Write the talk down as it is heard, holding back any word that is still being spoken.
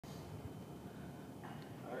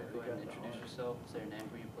ahead and introduce yourself, say your name,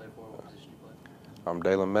 who you play for, what position you play. I'm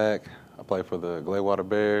Daylon Mack. I play for the Gladewater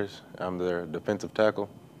Bears. I'm their defensive tackle.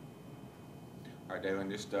 All right,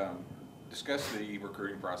 Daylon, just discuss the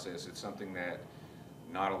recruiting process. It's something that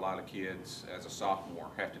not a lot of kids as a sophomore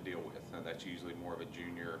have to deal with. And that's usually more of a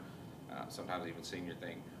junior, sometimes even senior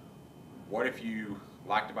thing. What have you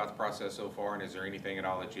liked about the process so far, and is there anything at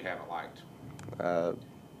all that you haven't liked?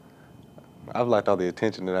 I've liked all the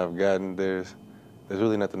attention that I've gotten. There's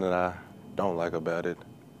really nothing that I don't like about it.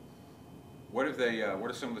 What have they?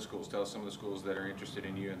 What are some of the schools? Tell us some of the schools that are interested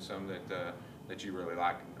in you, and some that you really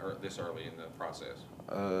like this early in the process.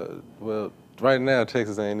 Well, right now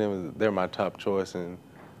Texas A&M they're my top choice, and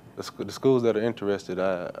the schools that are interested,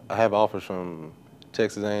 I have offers from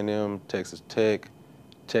Texas A&M, Texas Tech,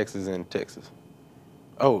 Texas, and Texas.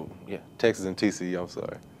 Oh yeah, Texas and TCU. I'm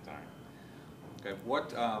sorry. All right. Okay.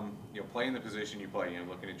 What playing the position you play in,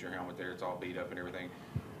 looking at your helmet there, it's all beat up and everything.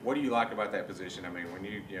 What do you like about that position? I mean, when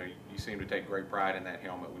you seem to take great pride in that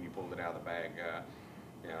helmet when you pulled it out of the bag.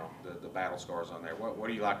 The battle scars on there. What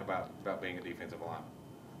do you like about being a defensive lineman?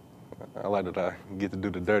 I like that I get to do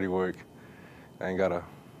the dirty work. I ain't gotta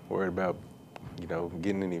worry about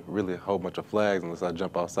getting any really a whole bunch of flags unless I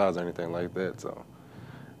jump off sides or anything like that. So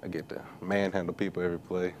I get to manhandle people every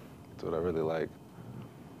play. That's what I really like.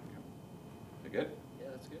 You good? Yeah,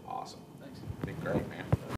 that's good. Awesome. Thanks. Been great, man.